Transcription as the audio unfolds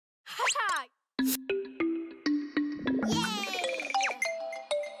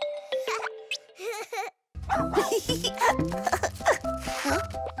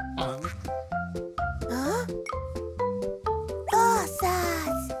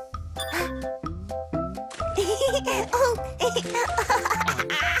Poças!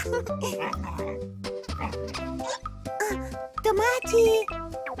 Tomate!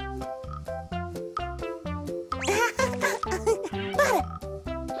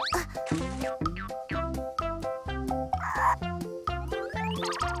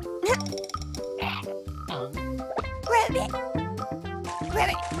 Rabbit!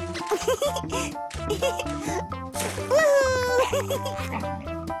 Rabbit!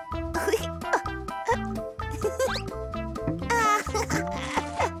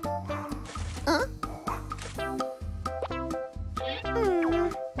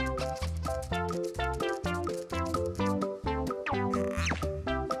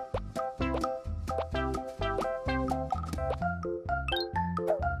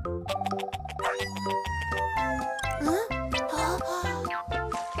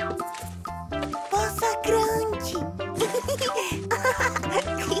 Poça grande!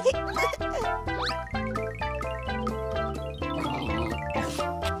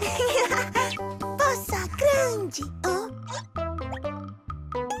 Poça grande!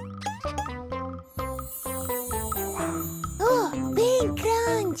 Oh, bem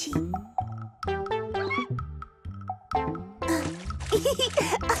grande!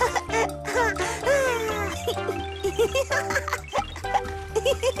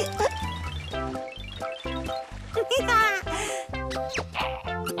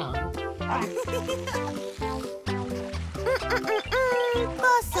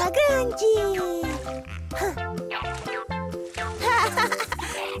 Poça grande!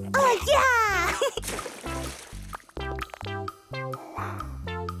 Olha!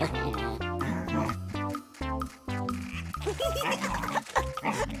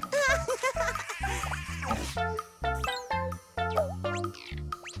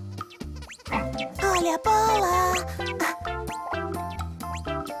 Olha a bola!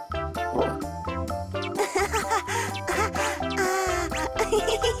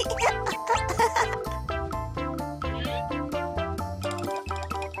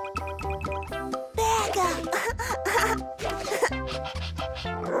 Pega!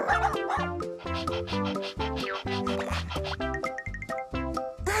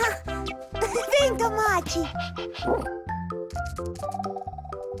 Vem, Tomate!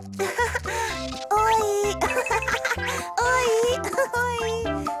 Oi! Oi! Oi!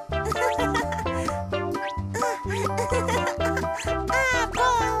 Ah,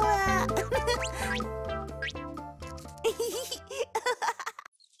 boa!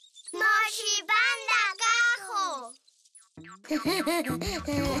 Moshi banda carro!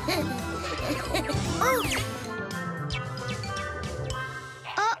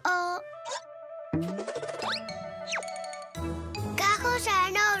 Oh! Carro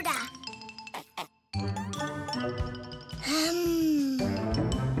cenoura!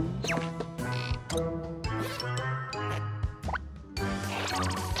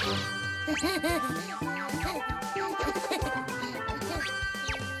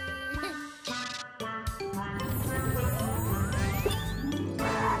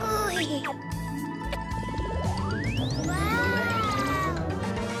 Ui! Uau!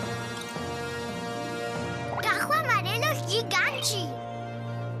 Carro amarelo gigante!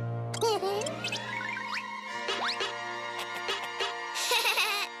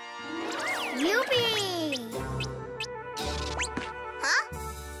 Yupi!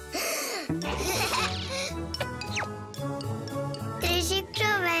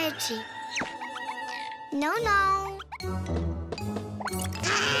 Triciclo verde. Não.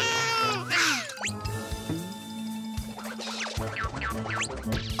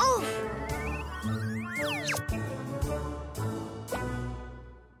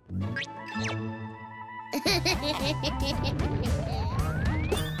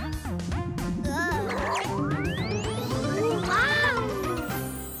 Uau!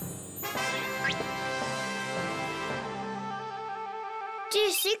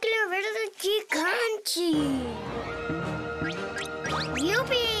 Triciclo verde gigante!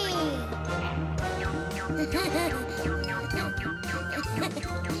 Yupi!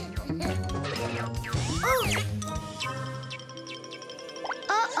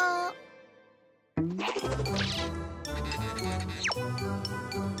 Oh!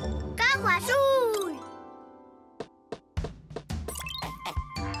 Carro azul!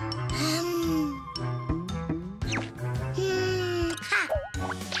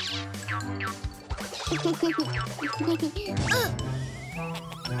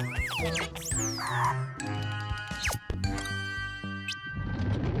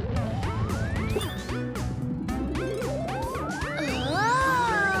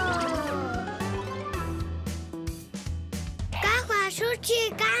 Carro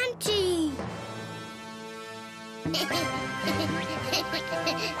gigante.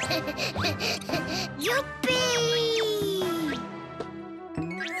 Yupi!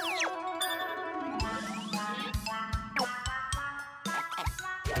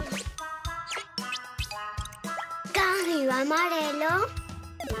 Carro amarelo.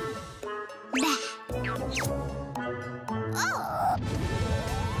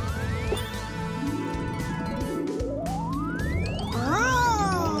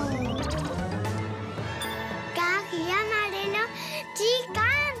 Carro amarelo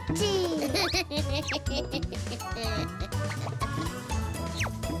gigante.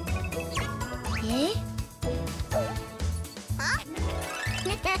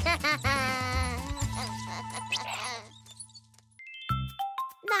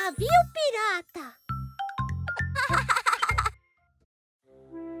 Navio pirata.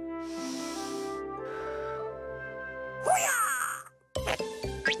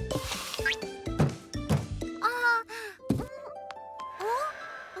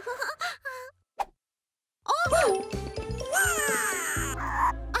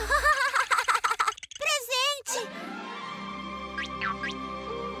 Presente!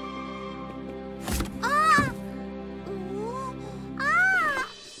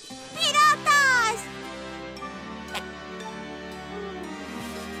 Piratas!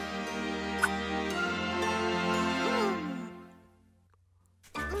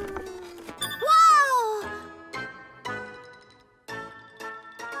 Uau!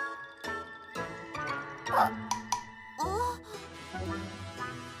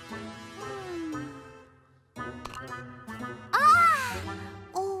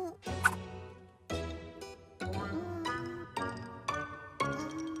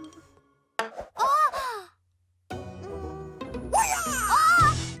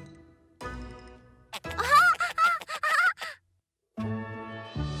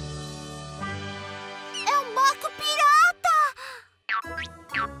 É um barco pirata!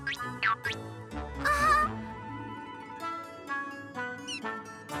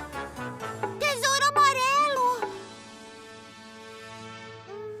 Tesouro amarelo!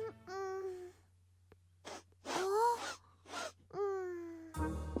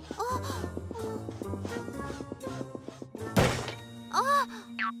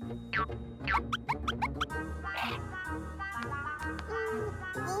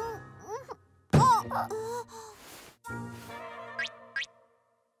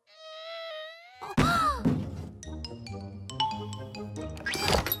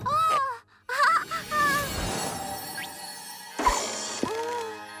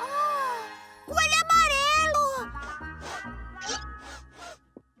 Coelho amarelo!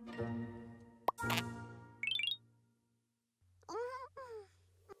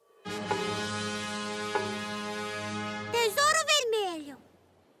 Tesouro vermelho!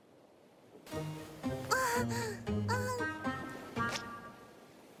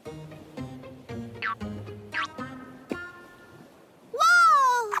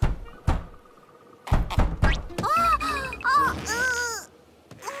 Uau!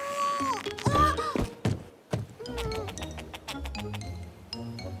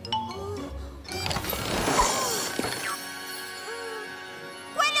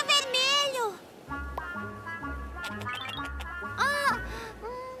 Coelho vermelho!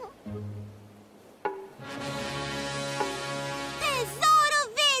 Tesouro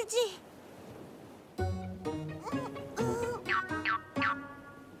verde!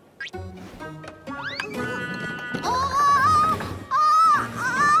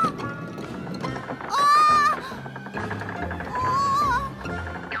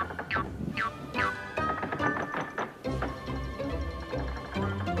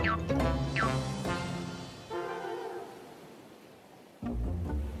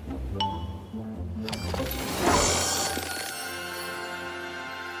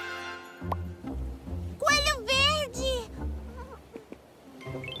 Coelho verde!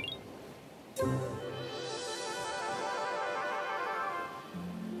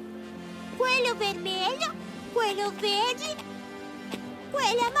 Coelho vermelho, coelho verde,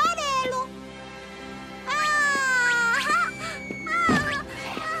 coelho amarelo.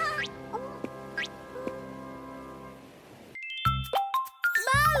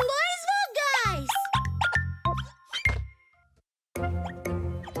 Balões vogais!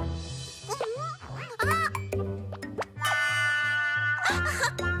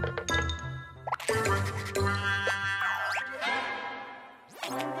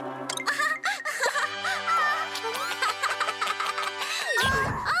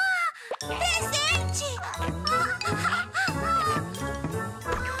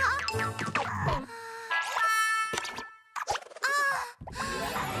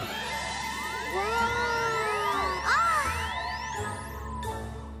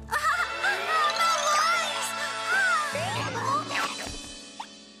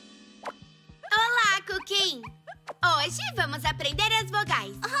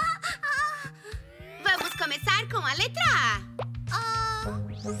 começar com a letra A.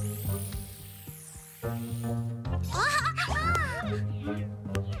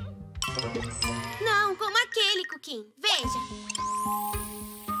 Não, como aquele, Cuquín. Veja.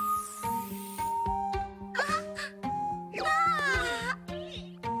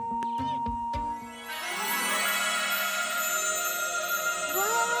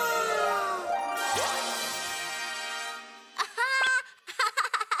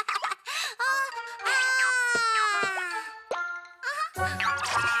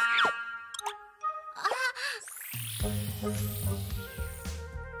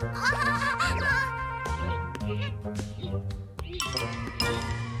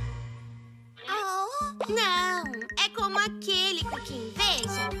 Não, é como aquele, Cuquín.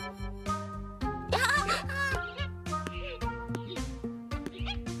 Veja.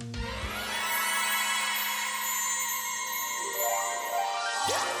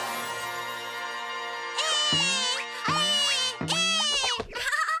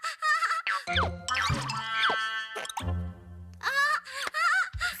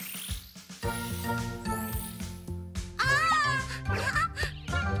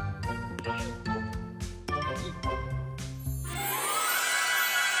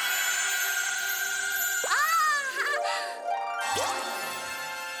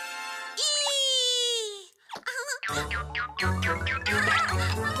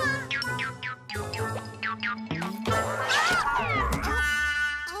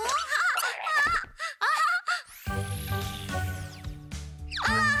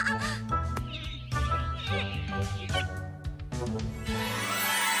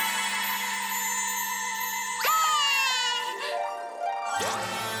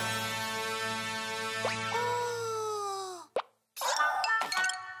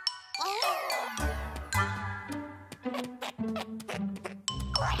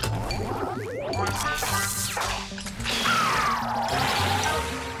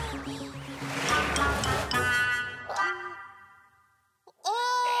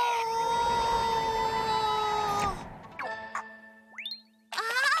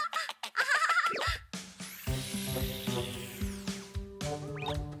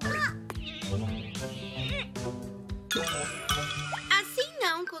 Assim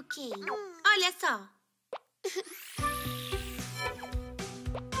não, Cuquín. Olha só.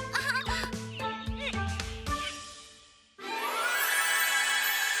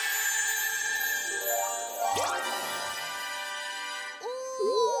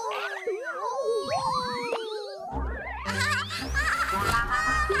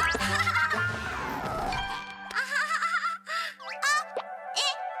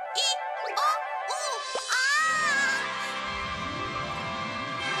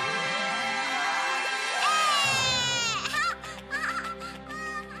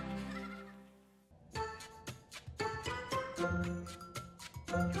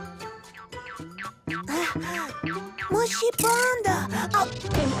 Mochi Panda!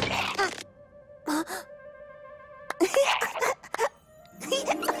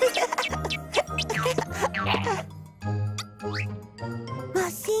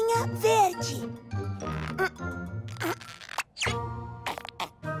 Massinha verde.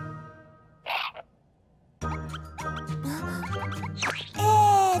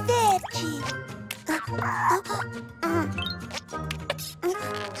 É verde.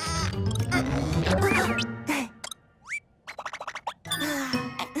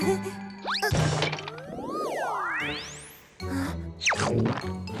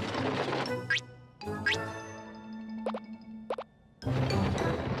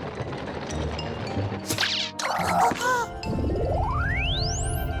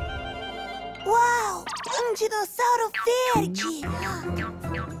 Uau! Um dinossauro verde!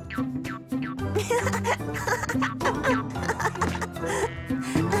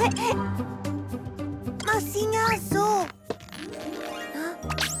 Massinha azul!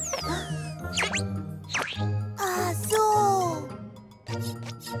 Azul!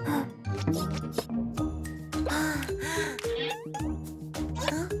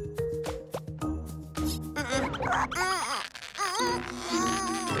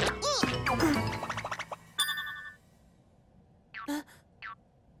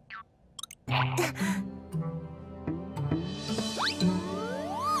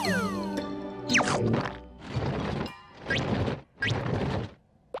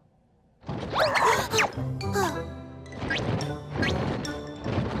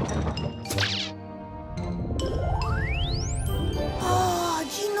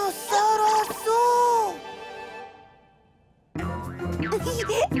 Dinossauro azul!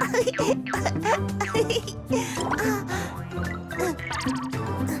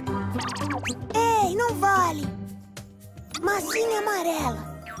 Ei, não vale. Massinha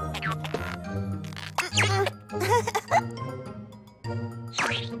amarela.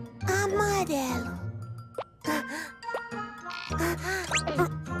 Amarelo.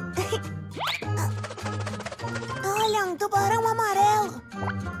 Olha, um tubarão amarelo.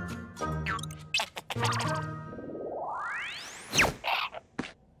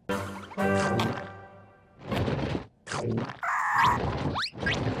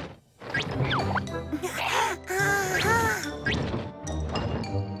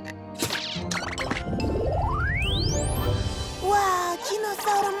 Uau,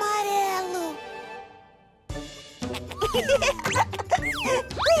 dinossauro amarelo.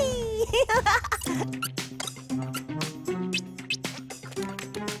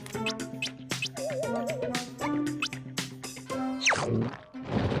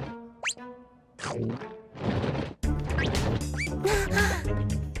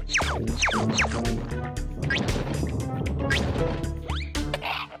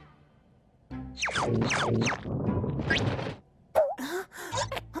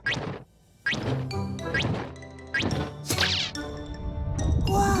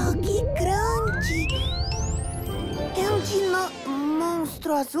 Uau, que grande! É um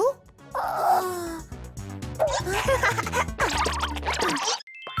monstro azul?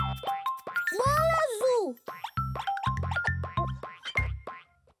 Bola azul.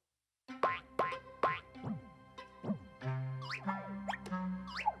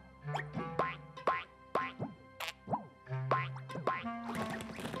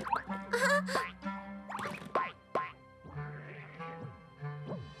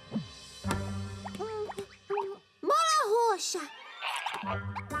 Bola roxa.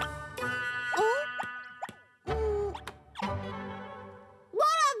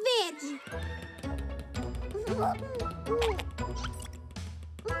 Bola verde.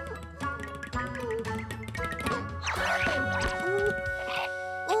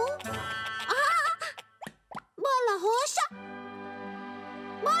 Bola roxa.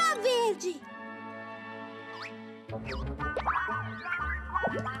 Bola verde.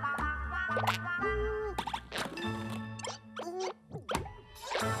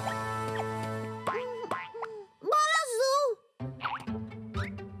 Bola azul.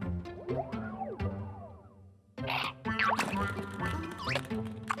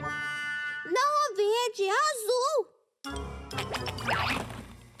 Não é verde, é azul.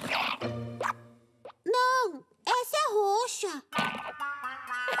 Não, essa é roxa.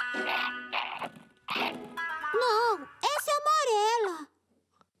 Não, essa é amarela.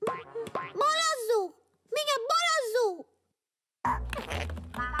 Bola azul. Minha bola azul.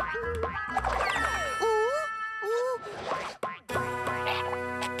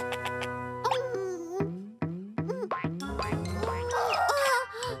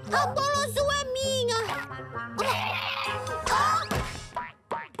 A bola azul é minha.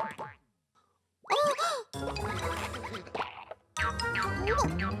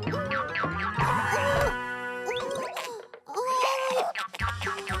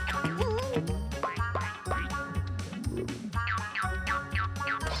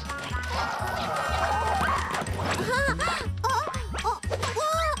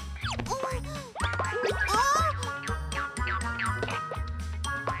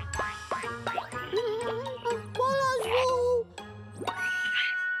 Bola azul.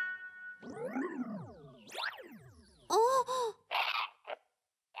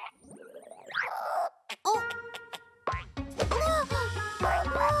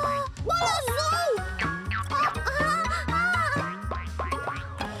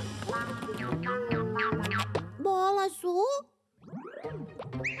 Bola azul. Bola azul.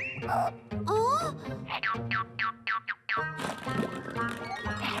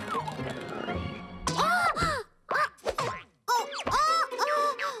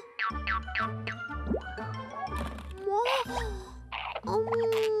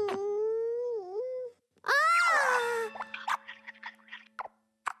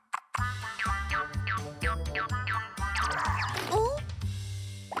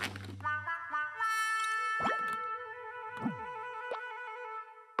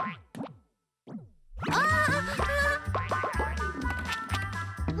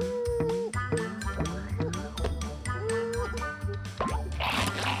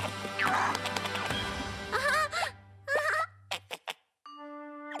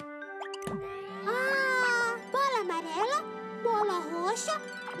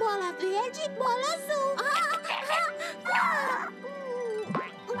 Bola verde, bola azul.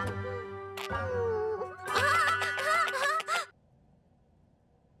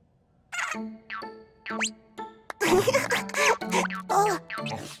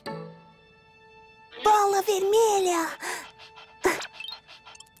 bola vermelha.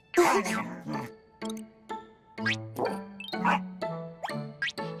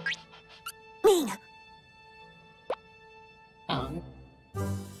 Minha.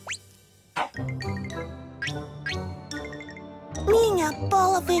 Minha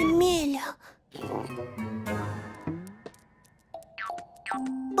bola vermelha.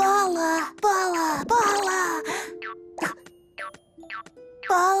 Bola, bola, bola.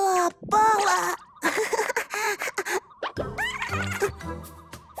 Bola, bola.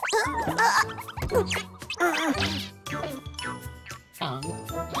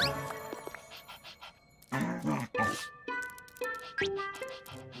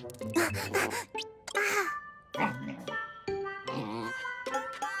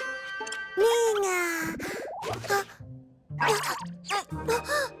 Minha.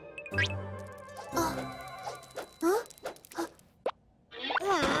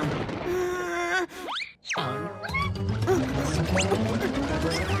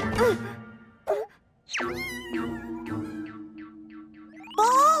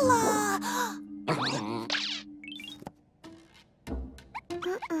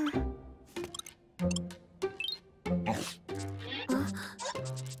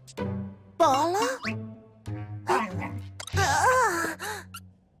 Bola! Bola?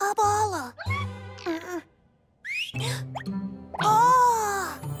 A bola.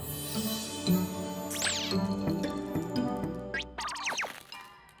 Oh!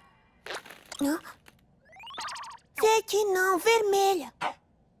 Verde não, vermelha.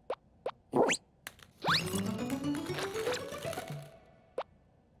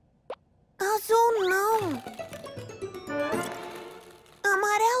 Azul não.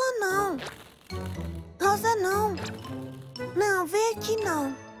 Amarela não. Rosa não. Não, verde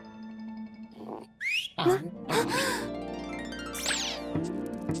não.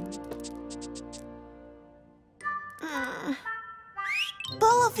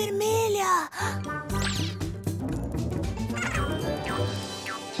 Bola vermelha.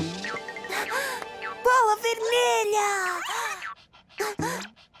 Bola vermelha.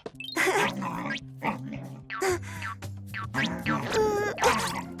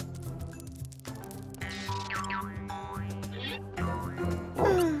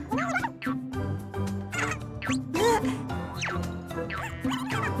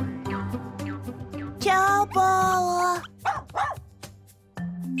 Tchau, bola.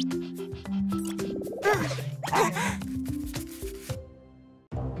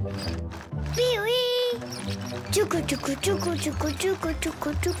 Piuí! Tchucu, tchucu, tchucu, tchucu, tchucu, tchucu,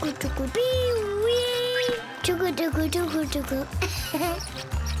 tchucu, tchucu, piuí! Tchucu, tchucu, tchucu, tchucu.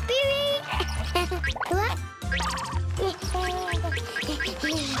 Piuí! Ué?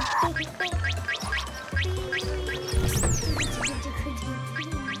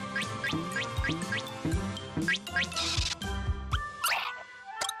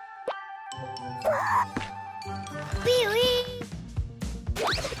 Piuí!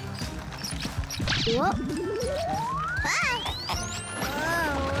 Ué?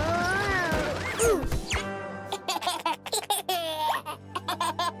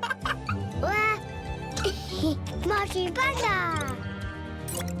 Martin Panda!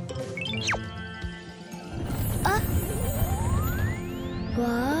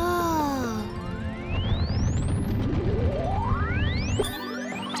 Uau!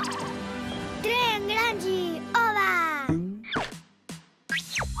 Trem grande! Oba!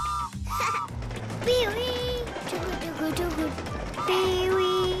 Piuí! Tchucu, tchucu, tchucu.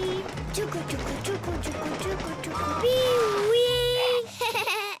 Piuí! Tchucu, tchucu, tchucu, tchucu, tchucu, tchucu. Piuí!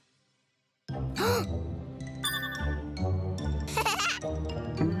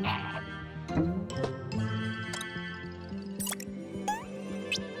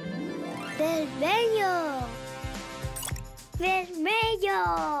 Vermelho! Vermelho!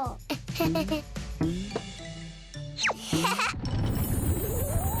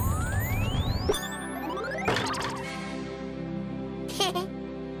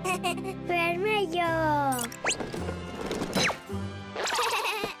 Vermelho!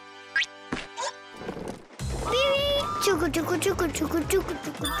 Tchucu, tchucu, tchucu, tchucu, tchucu,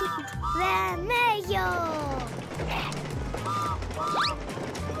 tchucu, tchucu. Vermelho!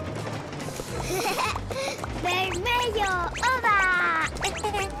 Vermelho! Oba!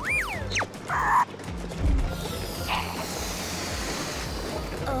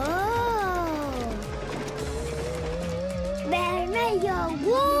 Oh! Vermelho!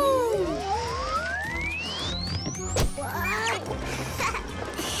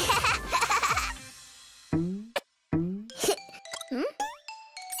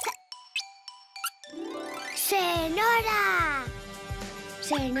 Cenoura!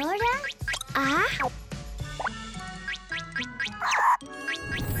 Cenoura? A,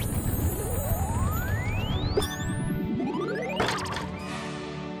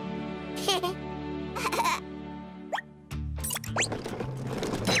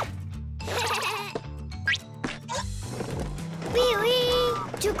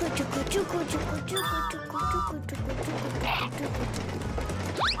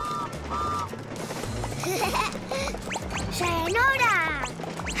 ¡Cenoura!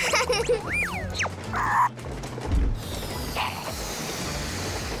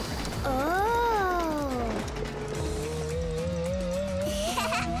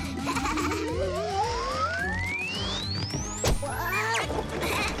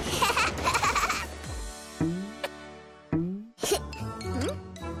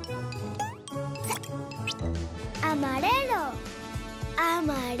 ¡Amarelo!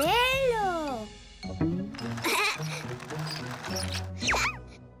 ¡Amarelo! ¡Amarelo!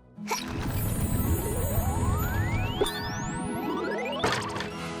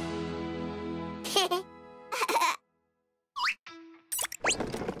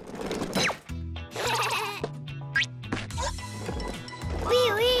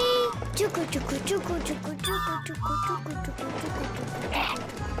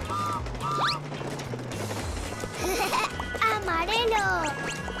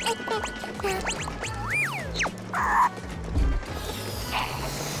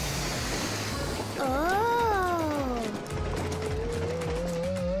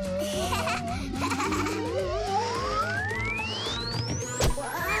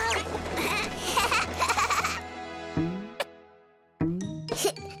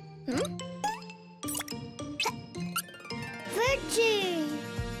 Verde!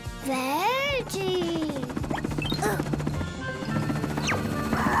 Verde! Verde!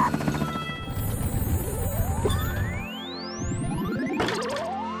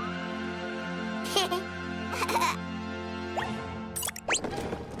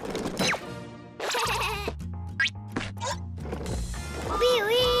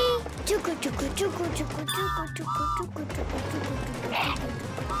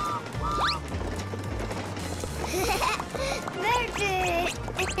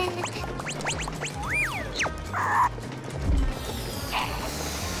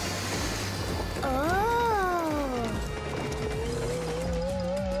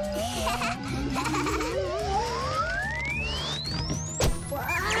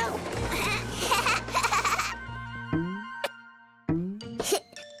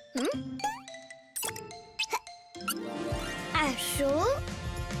 Azul!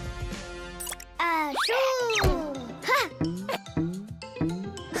 Azul! Ha!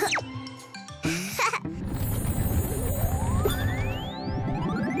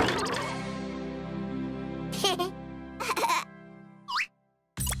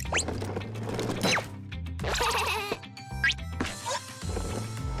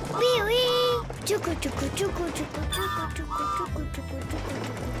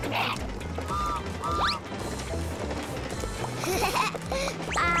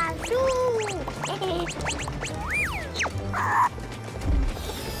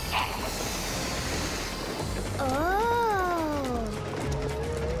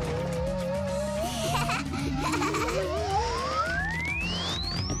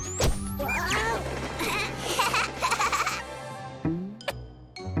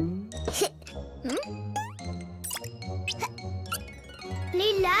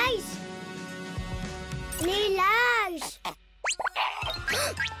 Lilás! Lilás! Lilás!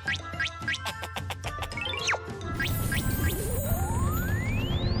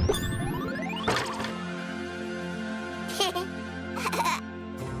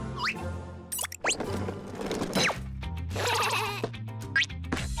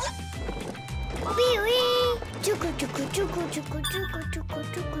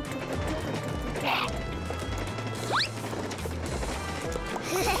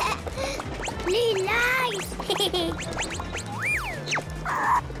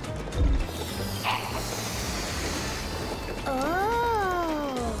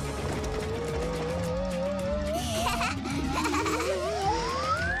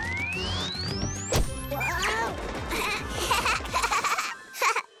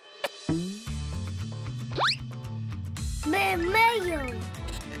 Vermelho,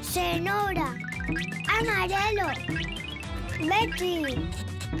 cenoura, amarelo, verde,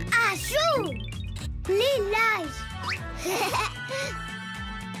 azul, lilás.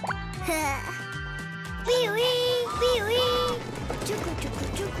 Piuí, piuí. Chucu, chucu,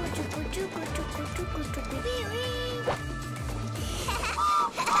 chucu, chucu, chucu, chucu, chucu, chucu, piuí.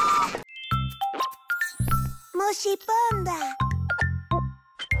 Mochi Panda.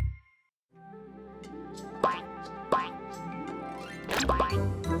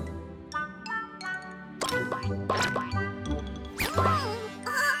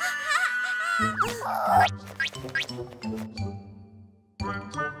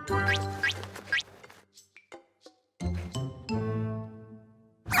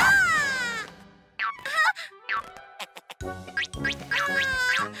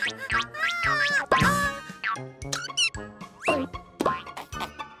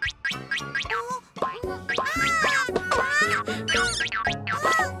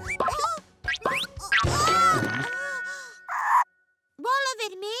 Bola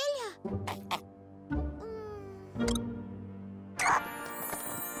vermelha?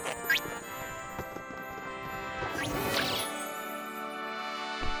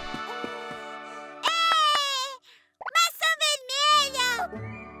 Maçã vermelha!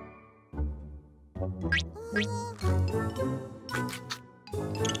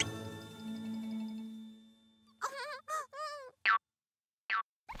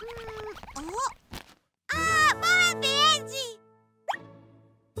 Bola verde!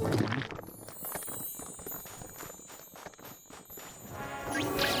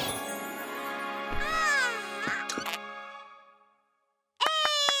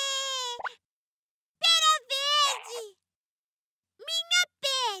 Pera verde! Minha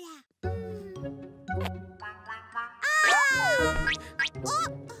pera!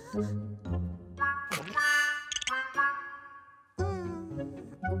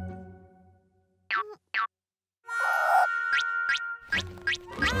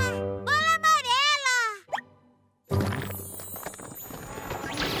 Bola amarela!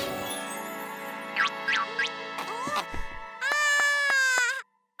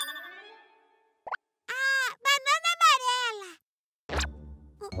 Banana amarela!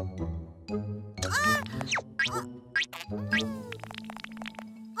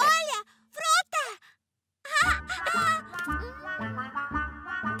 Olha, fruta!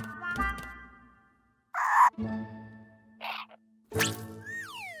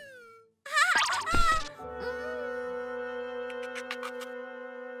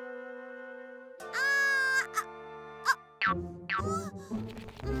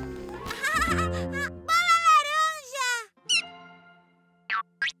 Bola laranja!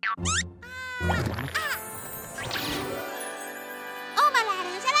 Uma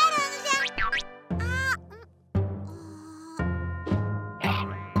laranja, laranja!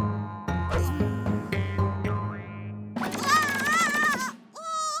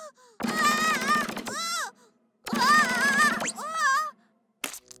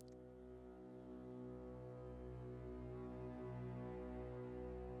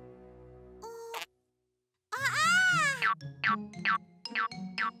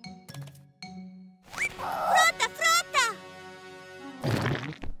 Fruta, fruta!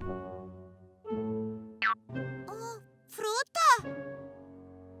 Fruta? Fruta,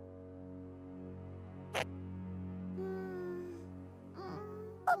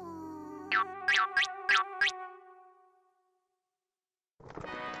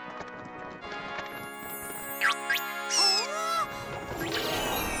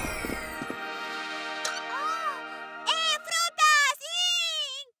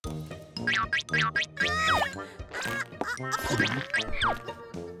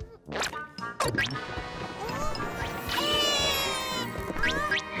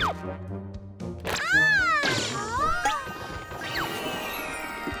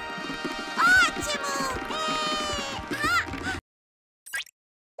 ótimo!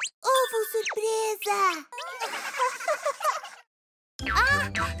 Ovo surpresa!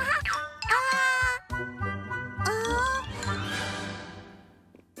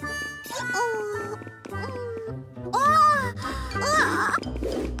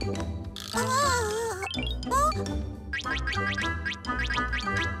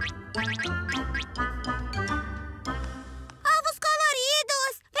 Ovos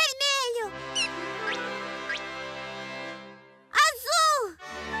coloridos! Vermelho! Azul!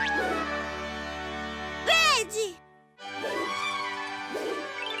 Verde!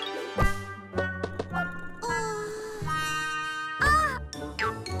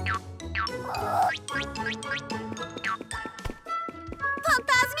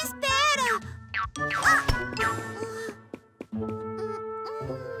 Fantasma espera!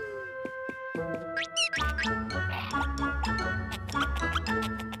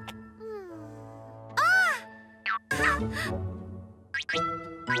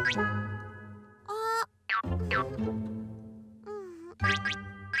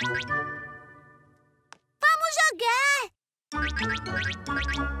 Vamos jogar!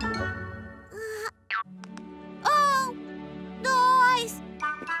 1, 2,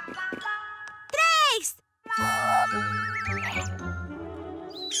 3!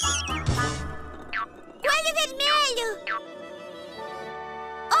 Coelho vermelho!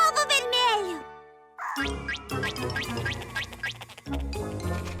 Ovo vermelho!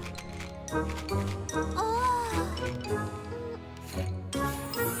 Estava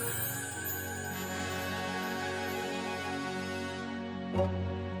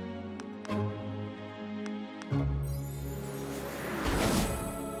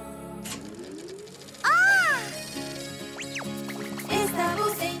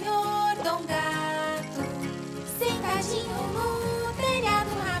o senhor Dom Gato sentadinho no telhado.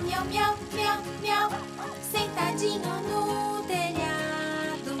 Ah, miau, miau, miau, miau. Sentadinho no telhado.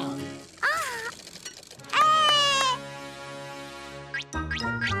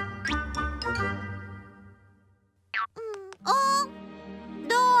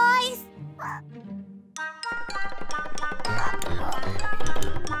 Dois.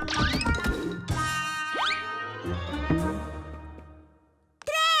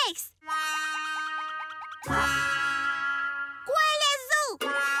 Três. Coelho azul.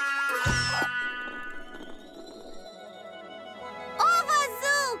 Ovo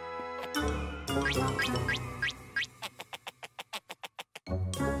azul.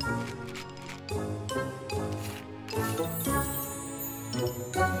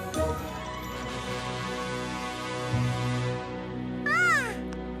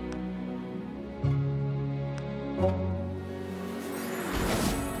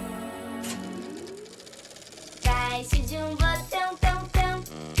 Caixa de um botão, tão, tão,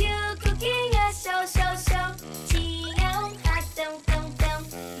 que o Cuquín achou, show, show. Tinha um ratão, tão, tão,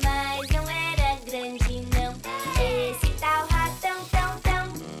 mas não era grande, não. Esse tal ratão, tão,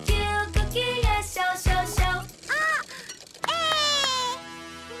 tão, que o Cuquín achou, show, show.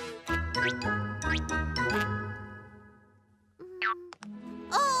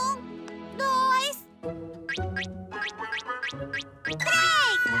 Dois.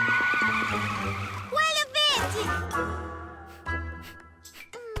 Três. Coelho verde.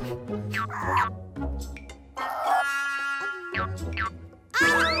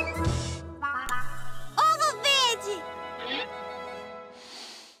 Ovo verde.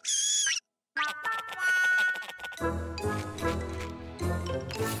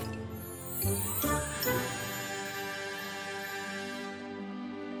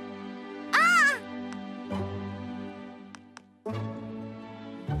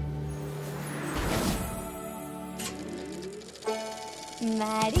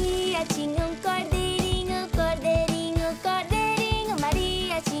 Maria tinha um cordeirinho, cordeirinho, cordeirinho.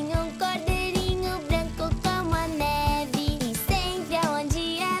 Maria tinha um cordeirinho branco como a neve. E sempre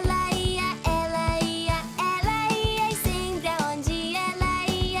aonde ela ia, ela ia, ela ia. E sempre aonde ela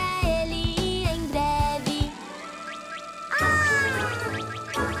ia, ele ia em breve.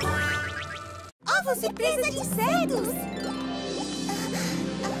 Ovo surpresa de cerdos.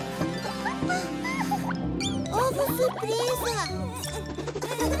 Ovo surpresa.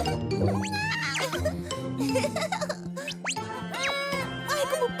 Ai,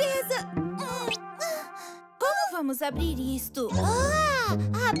 como pesa! Como vamos abrir isto?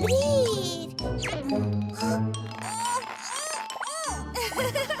 Abrir!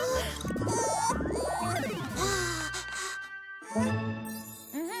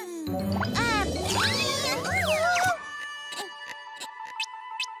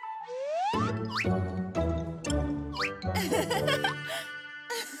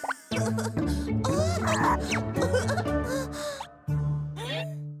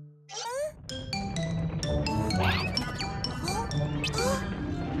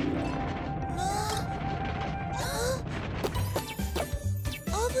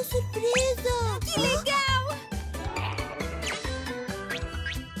 Ovo surpresa! Que legal!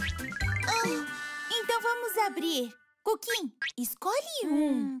 Então vamos abrir. Cuquín, escolhe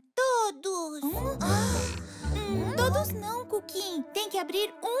um. Todos! Todos não, Cuquín. Tem que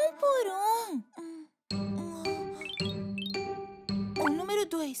abrir um por um. O número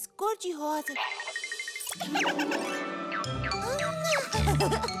 2, cor de rosa.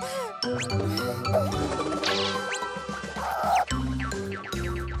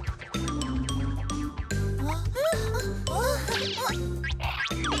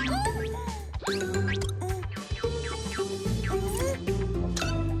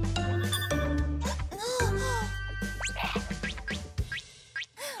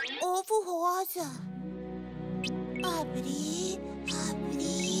 Ovo rosa. Abrir,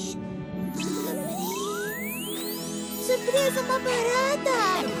 abrir, abrir. Surpresa, uma barata!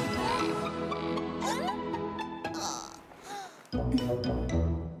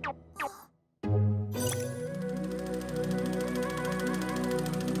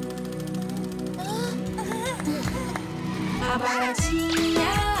 A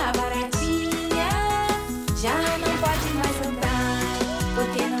baratinha, já não pode mais andar.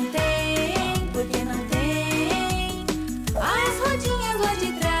 Porque não tem as rodinhas lá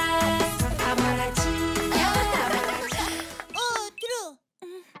de trás.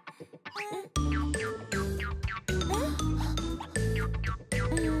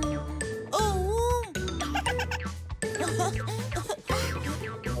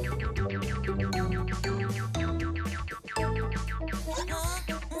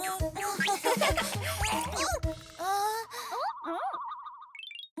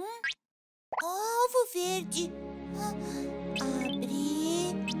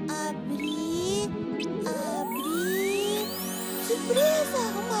 Nossa,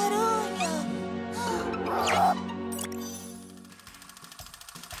 uma aranha!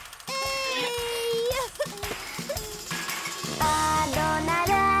 A dona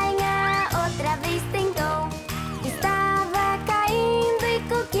aranha outra vez tentou. Estava caindo e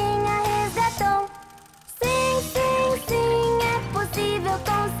Cuquín a resgatou. Sim, sim, sim, é possível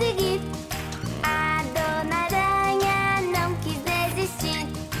conseguir. A dona aranha não quis desistir.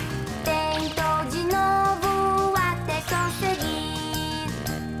 Tentou de novo até conseguir.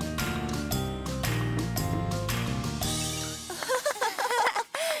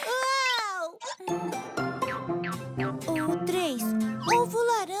 Uau! O 3. Ovo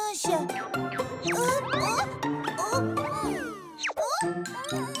laranja.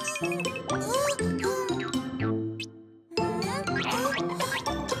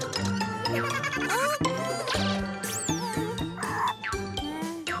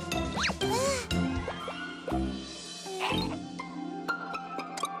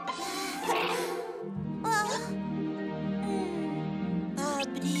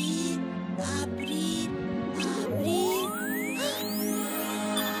 Abrir, abrir, abrir.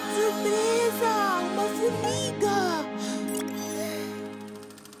 Surpresa! Uma formiga!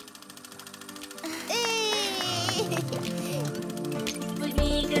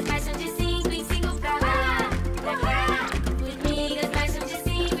 Formigas marcham de 5 em 5 pra lá, pra cá. Formigas marcham de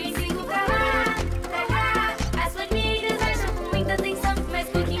 5 em 5 pra lá, pra cá. As formigas marcham com muita atenção, mas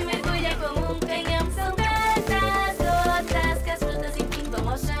Cuquín mergulha como um canhão. São tantas gotas que as frutas enfim vão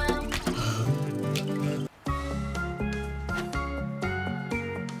ao chão.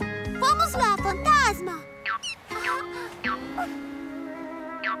 Vamos lá, Fantasma!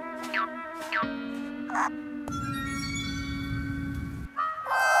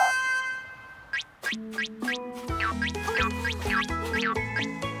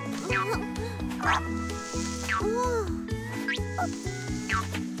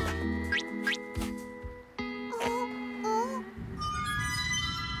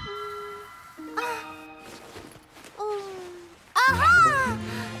 Ahá!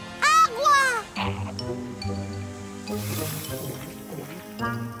 Água!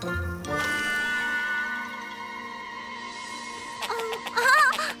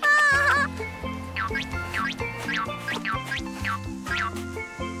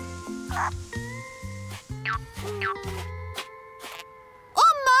 O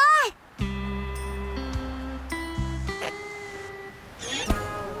mar!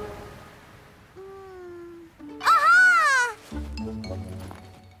 Ahá!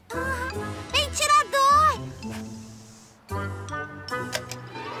 Ventilador!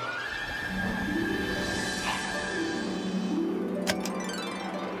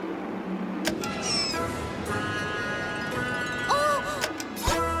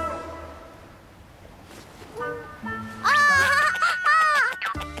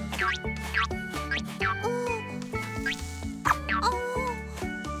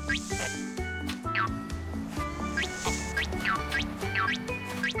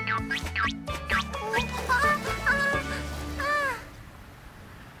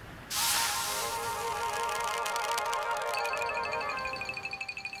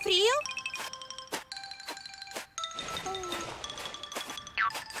 Frio?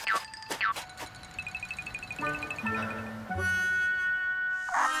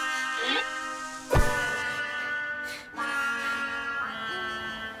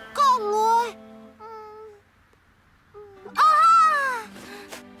 Calor?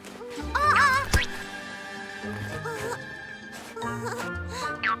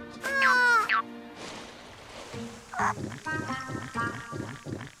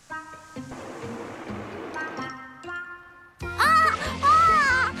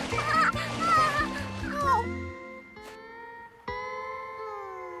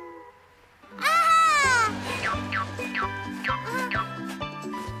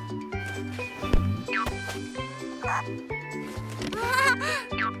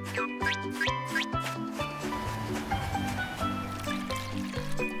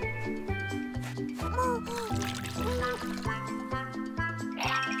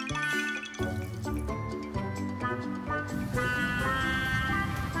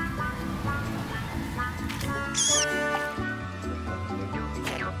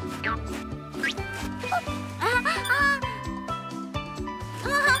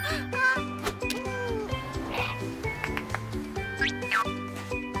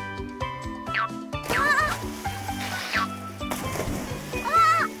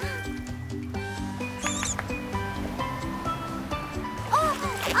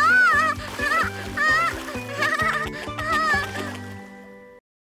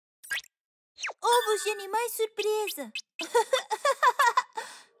 Ovos de animais surpresa.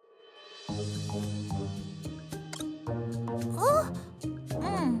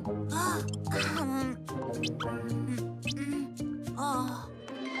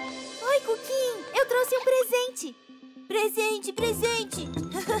 Oi, Cuquin! Eu trouxe um presente! Presente, presente!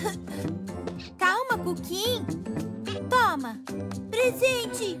 Calma, Cuquin! Toma!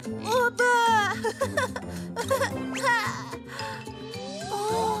 Presente! Oba!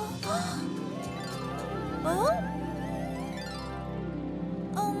 Oh. Oh?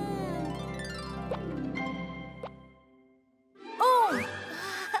 1,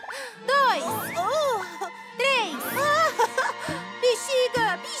 2, 3. Bexiga,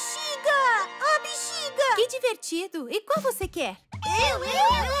 bexiga! Ah, bexiga! Que divertido! E qual você quer?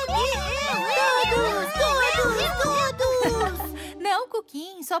 Todos! Não,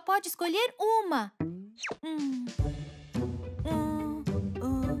 Cuquin, só pode escolher uma.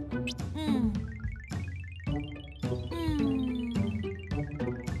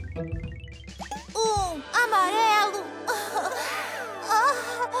 Amarelo.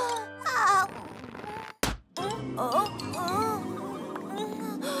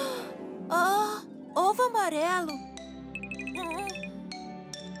 Ovo amarelo.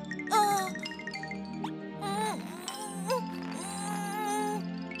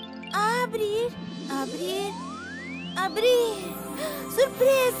 Abrir, abrir, abrir.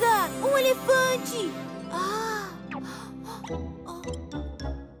 Surpresa! Um elefante!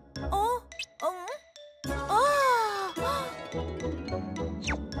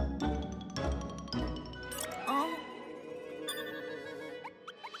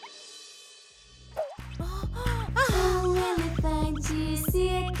 Um elefante se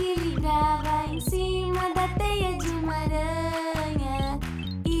equilibrava em cima da teia de uma aranha.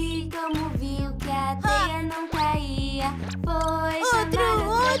 E como viu que a teia não caía, foi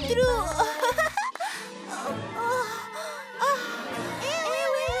Outro!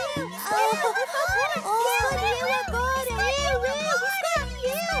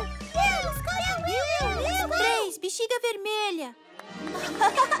 Três, bexiga vermelha.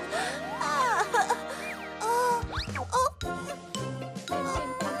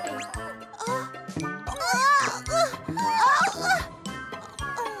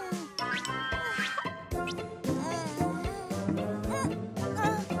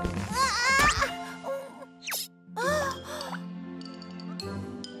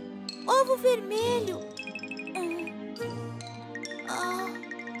 Ovo vermelho.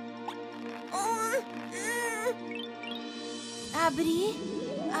 Abrir,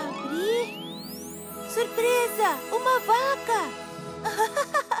 abrir. Surpresa! Uma vaca!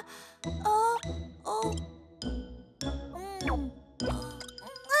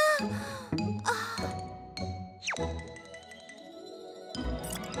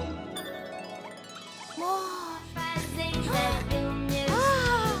 fazenda do meu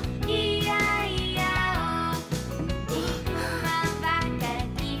ia, ia, ó. Tem uma vaca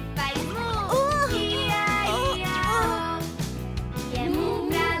que faz mu, ia, ia, ó. E é mu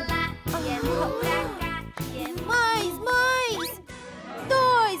pra lá, e é mu pra cá, e é mu. Mais!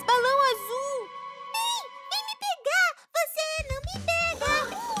 2, balão azul! Vem me pegar! Você não me pega!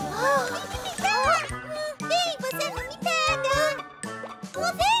 Vem me pegar! Vem, você não me pega!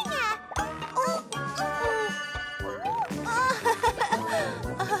 Venha!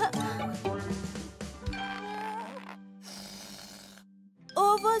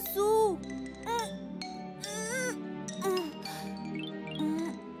 Ovo azul!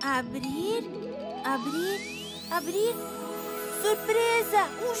 Abrir, abrir, abrir. Surpresa!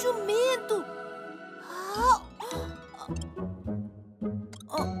 Um jumento!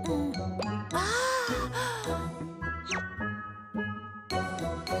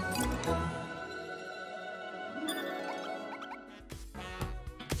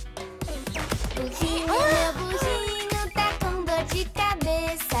 Burrinho, meu burrinho tá com dor de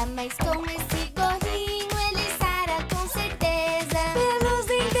cabeça, mas com esse gorrinho ele sara com certeza. Pelos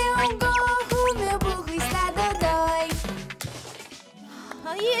em deu um gorro, meu burro está dodói.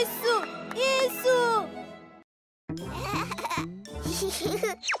 Isso!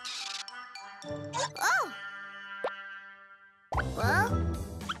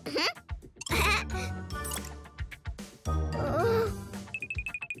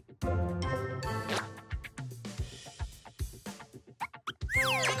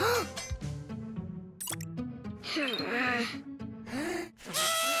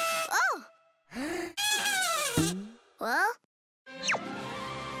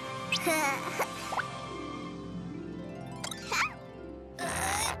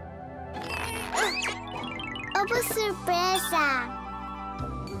 Ovo surpresa!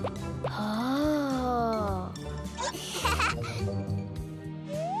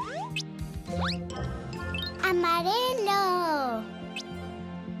 Amarelo!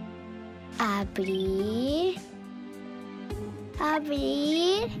 Abrir,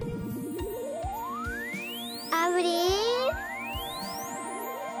 abrir, Abrir.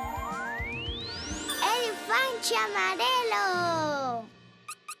 Elefante amarelo.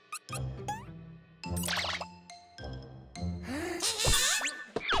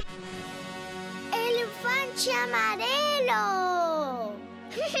 Elefante amarelo.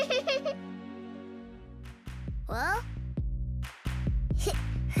 Oh?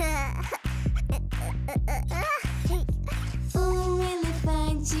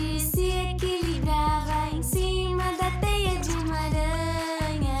 Elefante se equilibrava em cima da teia de uma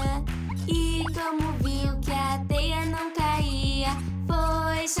aranha. E como viu que a teia não caía,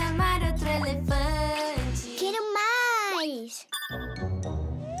 foi chamar outro elefante. Quero mais.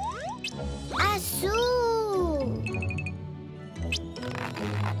 Azul.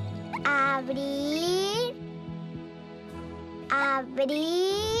 Abrir.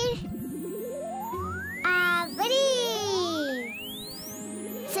 Abrir. Abrir.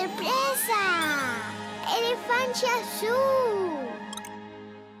 Surpresa! Elefante azul.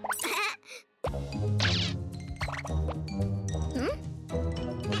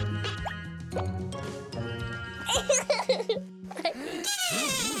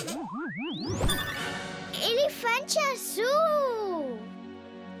 Elefante azul.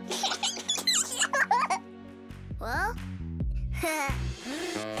 Oh?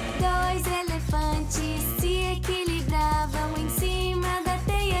 Dois elefantes se equilibravam em cima da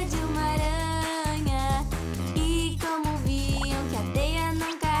teia de uma aranha. E como viam que a teia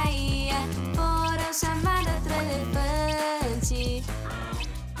não caía, foram chamar outro elefante.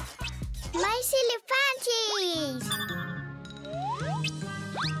 Mais elefantes.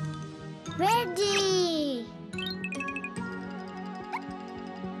 Verde.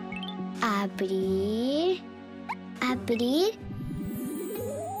 Abrir. Abrir.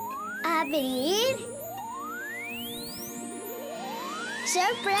 Abrir.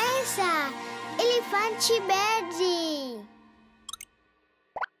 Surpresa! Elefante verde.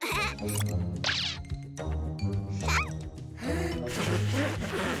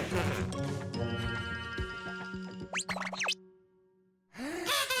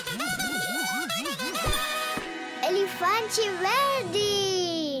 Elefante verde.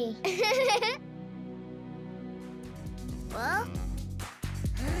 Oh?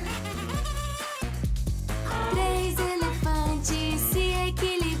 Três elefantes se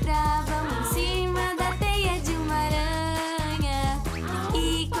equilibravam em cima da teia de uma aranha.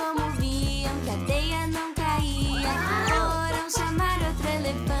 E como viam que a teia não caía, foram chamar outro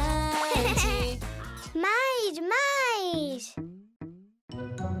elefante. Mais.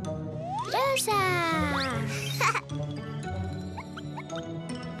 Rosa.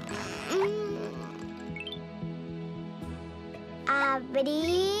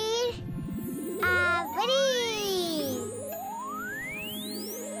 Abrir. Abrir.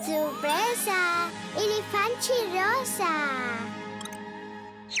 Surpresa! Elefante rosa.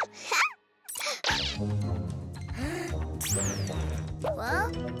 Oh?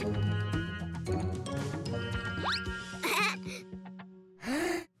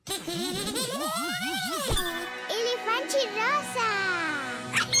 Elefante rosa.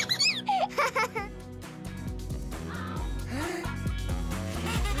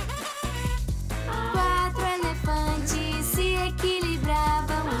 Quatro elefantes se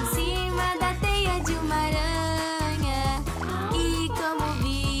equilibravam em cima da teia de uma aranha. E como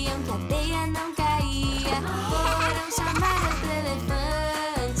viam que a teia não caía, foram chamar outro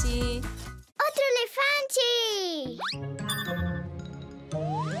elefante. Outro elefante.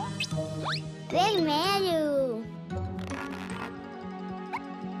 Vermelho.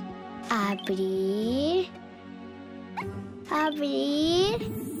 Abrir. Abrir.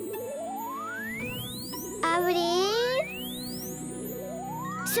 Abrir.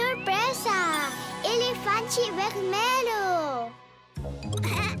 Surpresa! Elefante vermelho.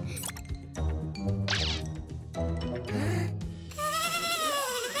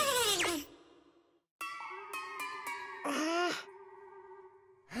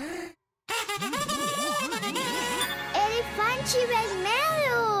 Elefante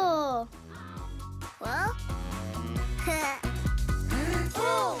vermelho. Oh?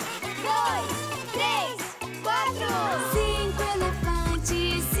 1, 2, 3, 4. 5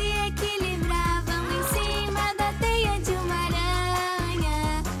 elefantes se equilibravam em cima da teia de uma aranha.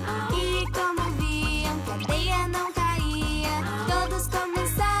 E como viam que a teia não caía, todos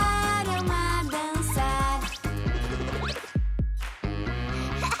começaram a dançar.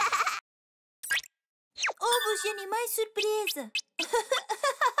 Ovos de animais surpresa.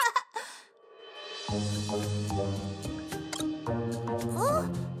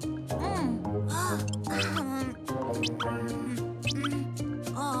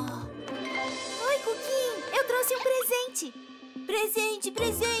 Oi, Cuquín. Eu trouxe presente. Presente,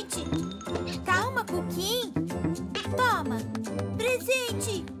 presente. Calma, Cuquín. Toma.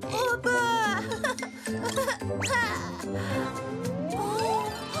 Presente. Oba!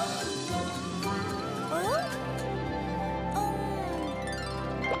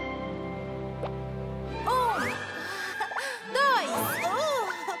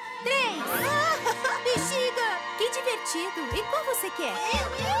 Bexiga! Que divertido! E qual você quer?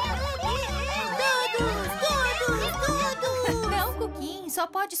 Todos! Não, Cuquín, só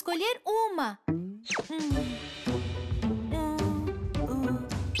pode escolher uma.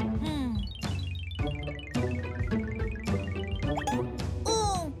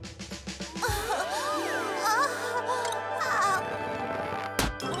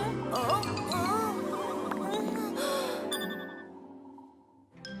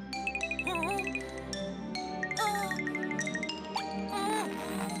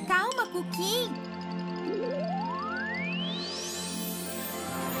 Calma, Cuquín.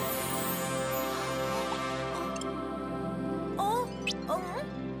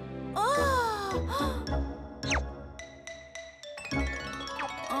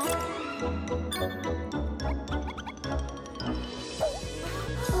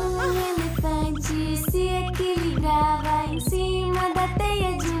 Se equilibrava em cima da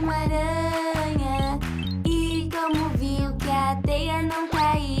teia de uma aranha. E como viu que a teia não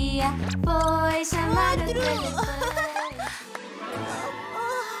caía, foi chamar outro elefante.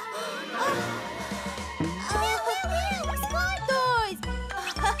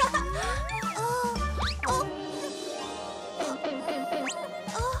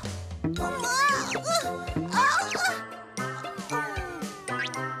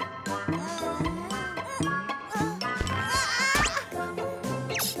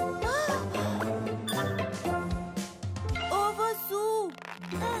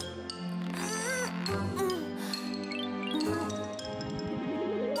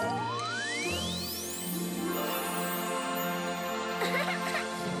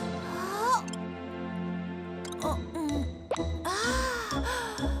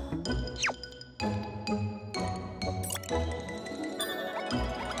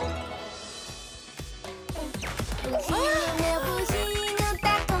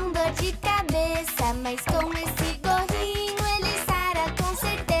 Mas com esse gorrinho ele sara com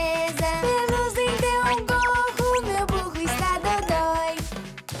certeza. Peluzinho deu um gorro, meu burro está dodói.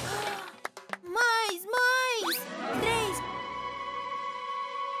 Mais! 3.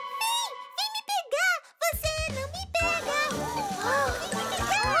 Vem me pegar! Você não me pega! Vem me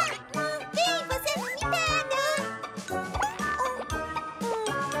pegar! Vem, você não me pega!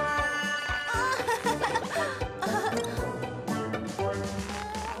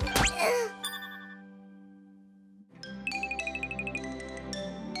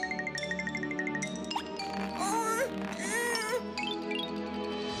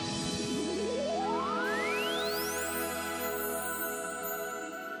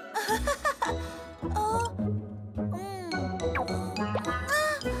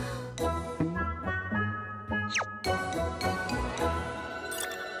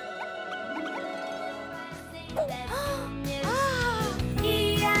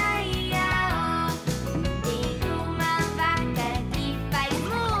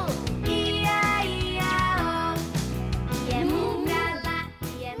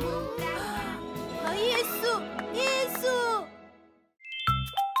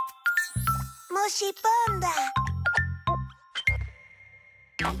 Panda.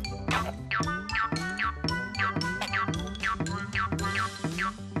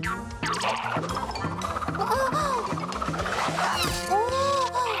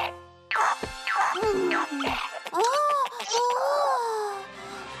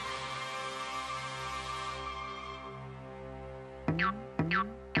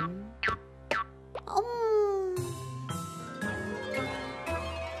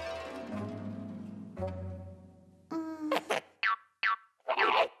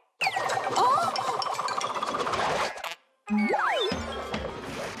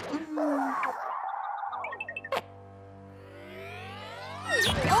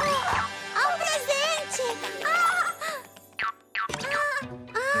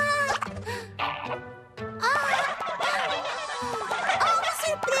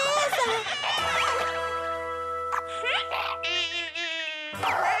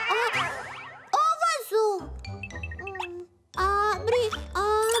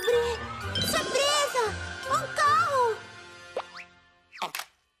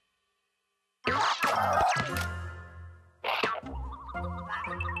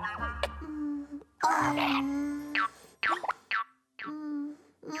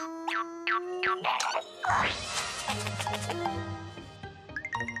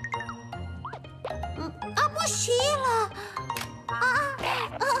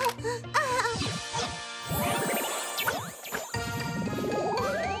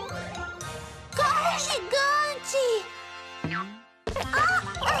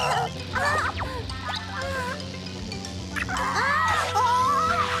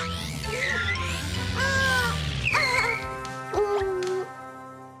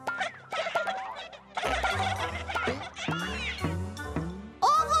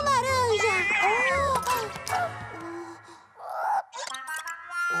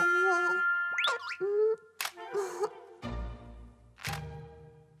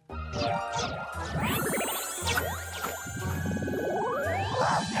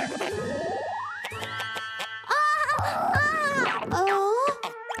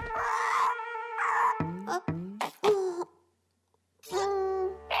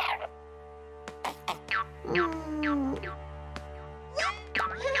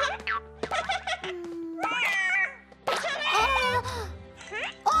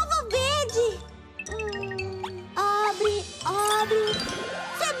 Ovo verde! Abre, abre!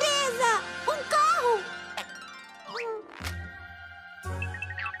 Surpresa! Um carro!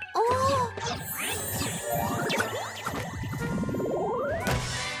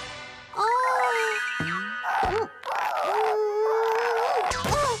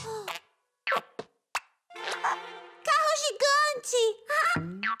 Carro gigante!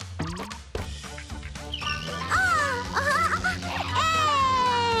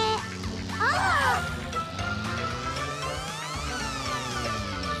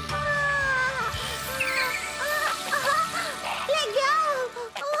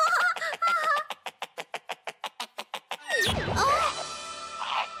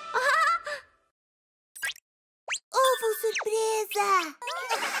 Ovo surpresa!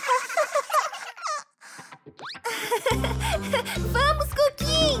 Vamos,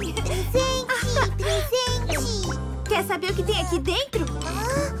 Cuquín! Presente! Quer saber o que tem aqui dentro?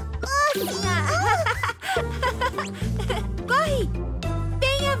 Corre!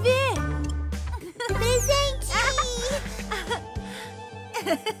 Venha ver! Presente!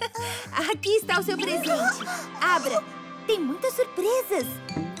 Aqui está o seu presente. Abra! Tem muitas surpresas!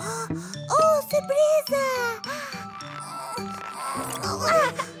 Oh, surpresa!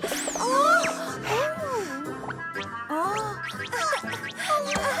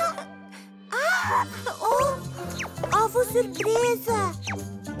 Ovo surpresa!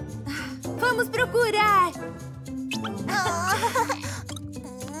 Vamos procurar!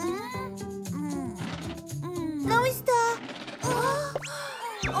 Não está!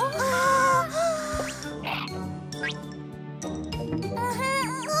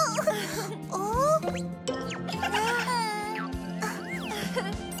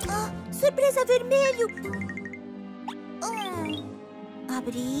 Surpresa vermelho!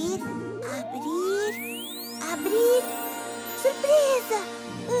 Abrir, abrir, abrir! Surpresa!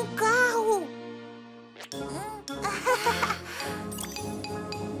 Um carro!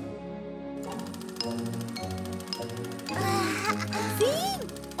 Sim!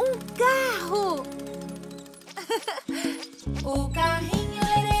 Um carro! O carrinho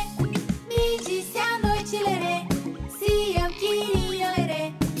lerê me disse à noite lerê se eu queria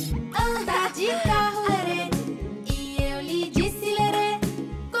lerê andar de carro lerê. E eu lhe disse lerê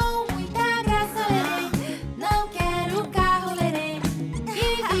com muita graça lerê não quero carro lerê e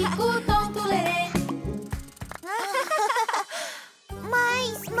fico tonto lerê.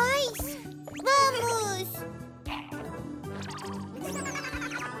 Mais! Vamos!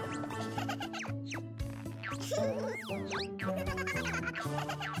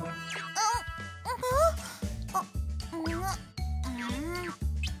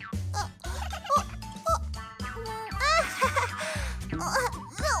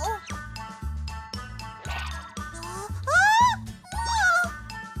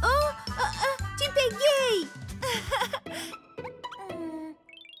 Te peguei!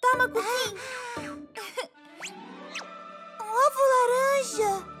 Toma, Cuquín! Ovo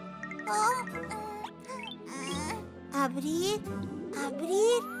laranja! Abrir,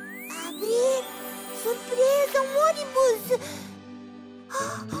 abrir, abrir! Surpresa, um ônibus!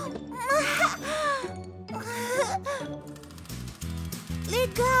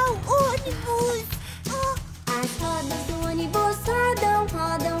 Legal, ônibus! As rodas do ônibus rodam,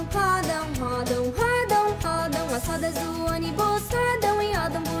 rodam, rodam, rodam, rodam, rodam. As rodas do ônibus rodam e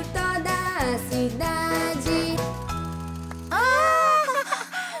rodam por toda a cidade.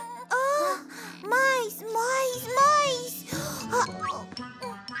 Mais!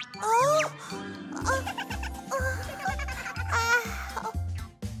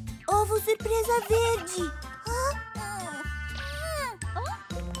 Ovo surpresa verde!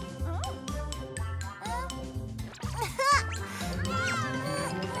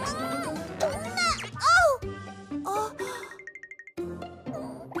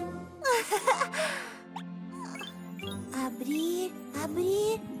 Abrir,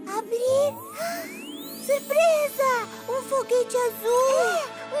 abrir, abrir! Surpresa! Um foguete azul!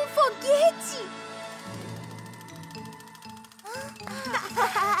 Um foguete!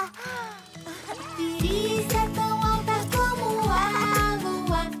 Isso é tão alta como a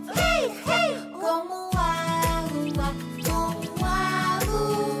lua. Hey, hey! Como a lua, como a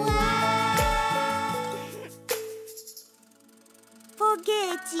lua.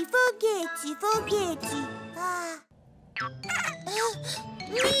 Foguete, foguete, foguete!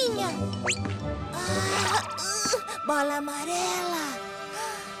 Minha! Bola amarela!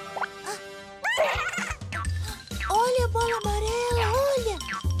 Olha a bola amarela, olha!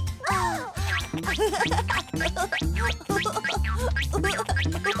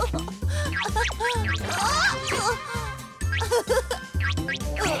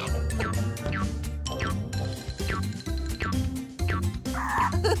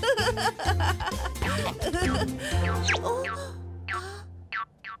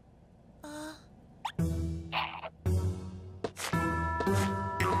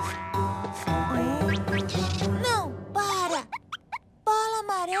 Não, para! Bola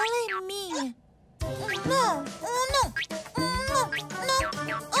amarela é minha. Não, não, não, não. Não.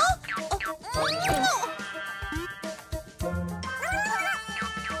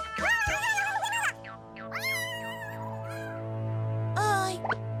 Ai.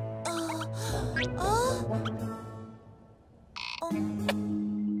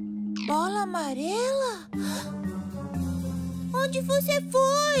 Bola amarela? Onde você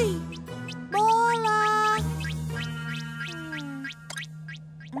foi? Bola!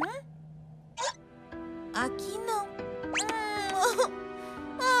 Aqui não.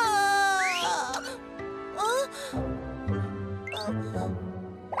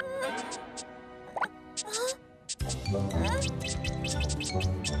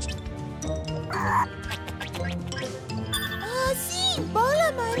 Ah, sim! Bola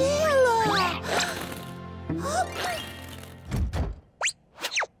amarela!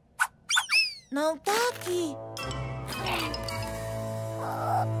 Não tá aqui.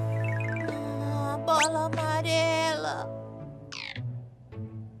 Bola amarela.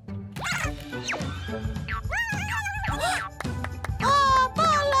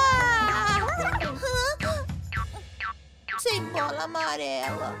 Bola! Sem bola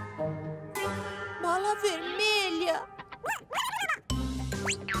amarela. Bola vermelha.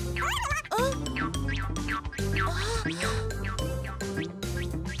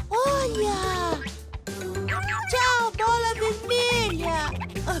 Olha! Tchau, bola vermelha!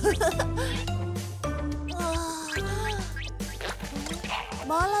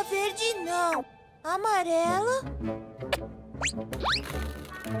 Bola verde não. Amarela.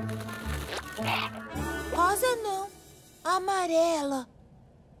 Rosa não. Amarela.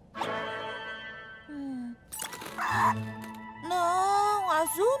 Não,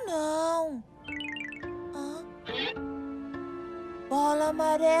 azul não. Bola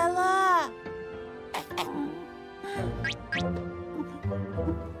amarela.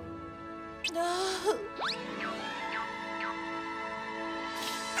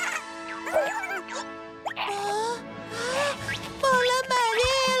 Bola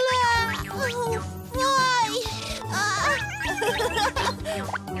amarela. Ai.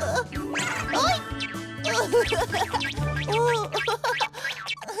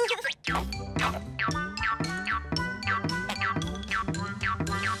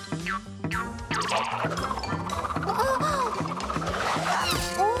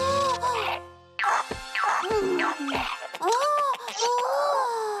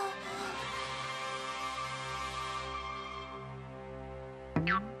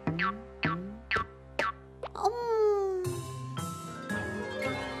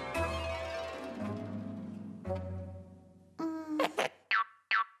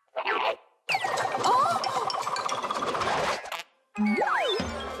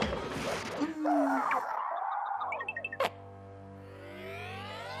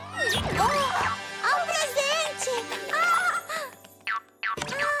 Ao presente!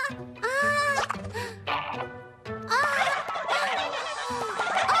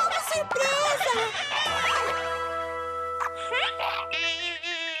 Uma surpresa!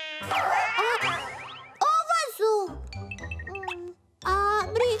 Ovo azul!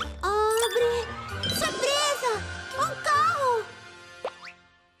 Abre, abre! Surpresa! Um carro!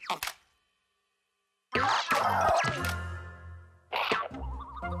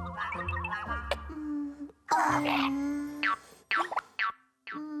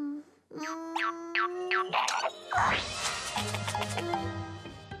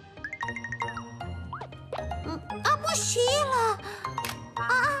 A mochila!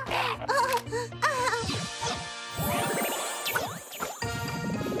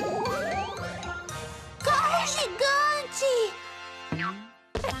 Carro gigante!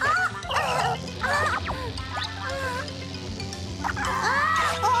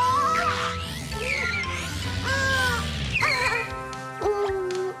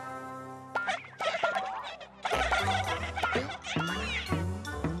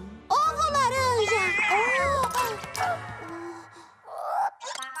 Ovo laranja!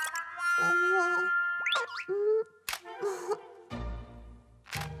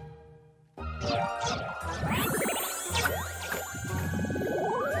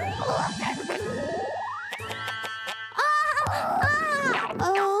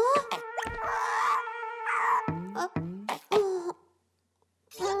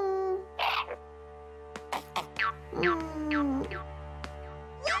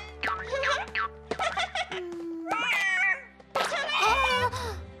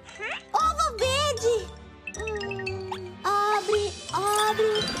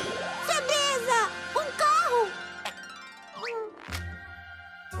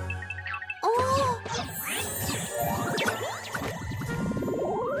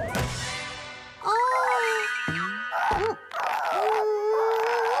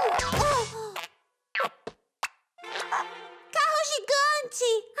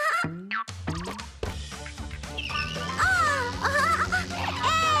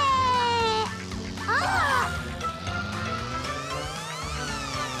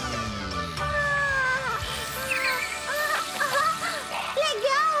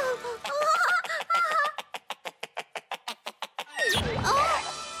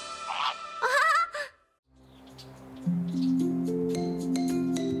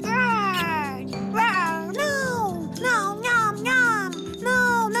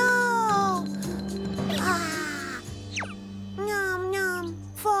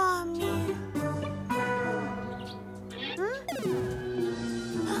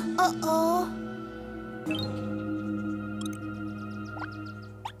 Oh.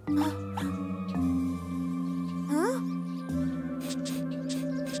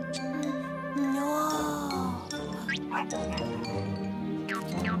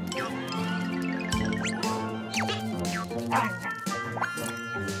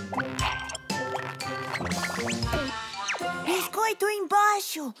 Biscoito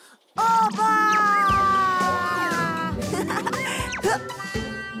embaixo! Oba!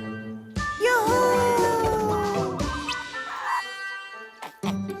 Yuhu!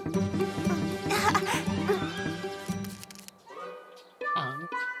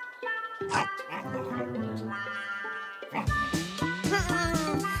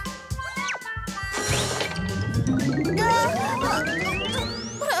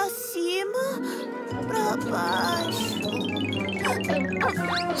 Pra cima, pra baixo.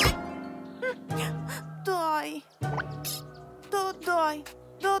 Dói. Dói.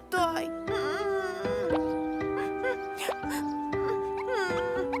 Dói.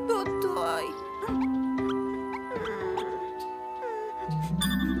 Dói.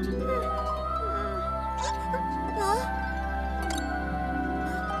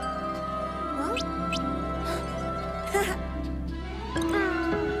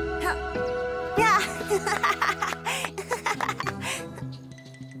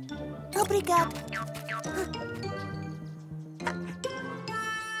 Obrigada.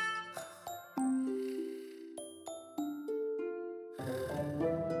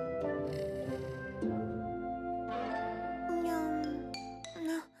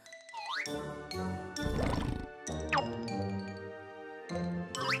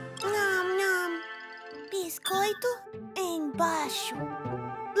 Biscoito embaixo.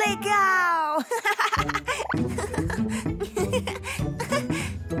 Legal!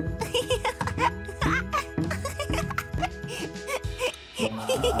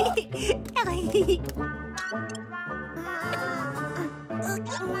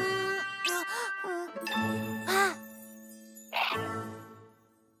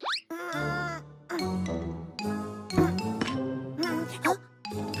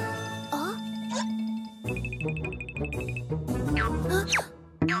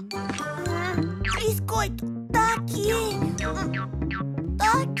 Biscoito, tá aqui.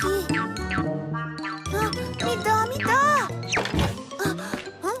 Tá aqui. Me dá.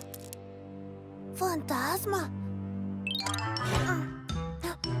 Fantasma?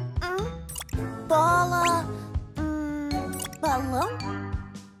 Bola? Balão?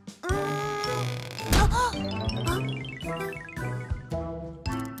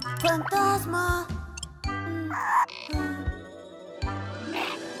 Fantasma?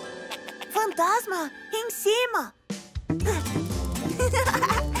 Fantasma em cima!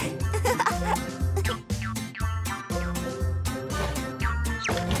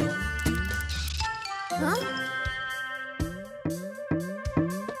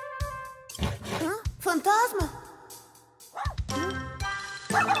 Fantasma?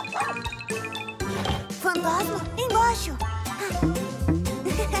 Fantasma embaixo!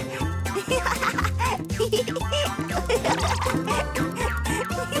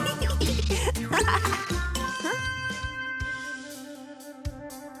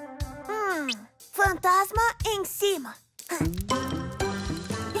 Fantasma em cima.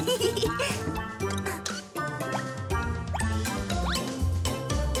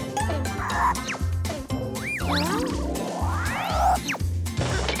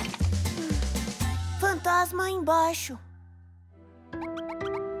 Fantasma embaixo.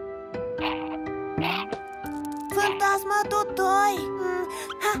 Fantasma dodói.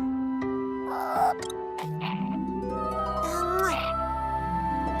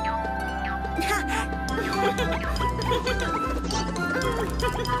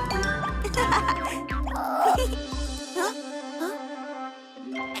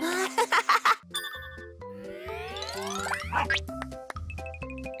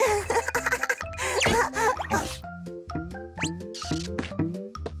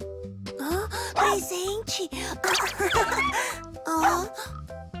 Presente.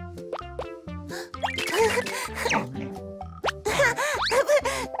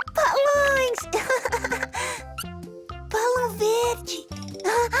 Balões. Balão verde.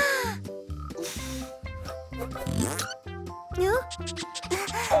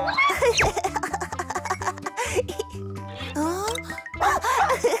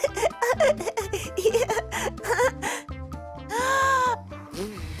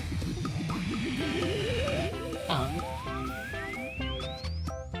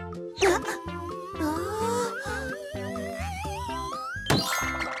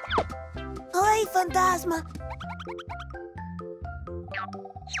 Oi, fantasma.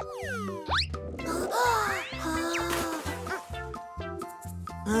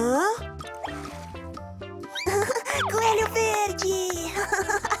 Hã? Coelho verde!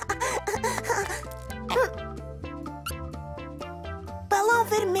 Balão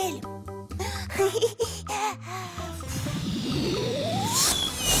vermelho!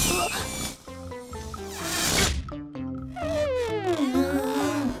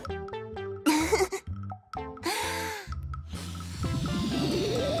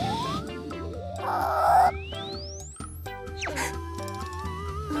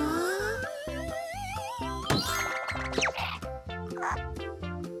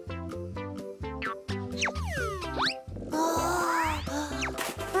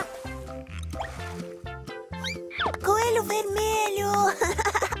 Coelho vermelho!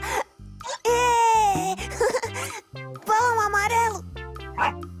 É! Balão amarelo!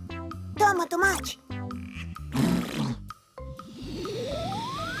 Toma, Tomate!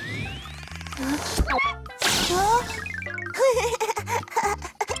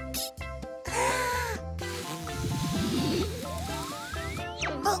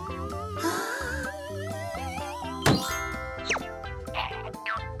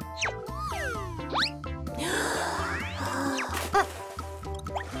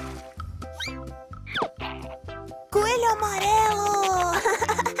 Coelho amarelo!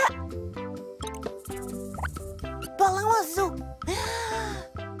 Balão azul!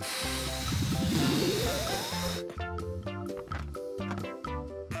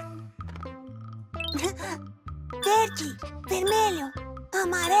 Verde, vermelho,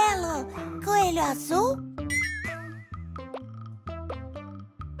 amarelo, coelho azul?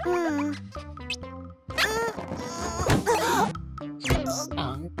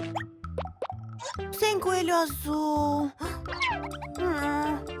 Sem coelho azul.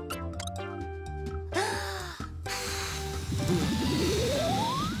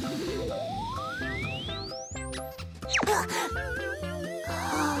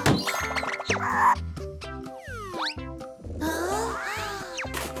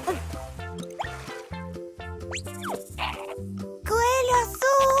 Coelho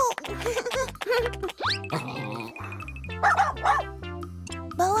azul!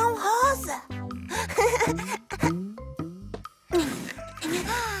 Balão rosa!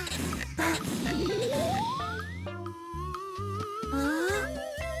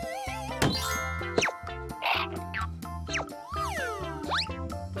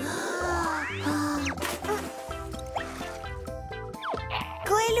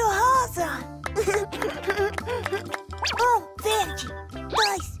 Coelho rosa! 1, verde.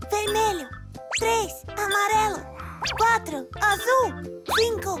 2, vermelho. 3, amarelo. 4, azul.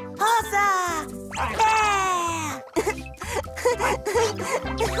 5, rosa. É!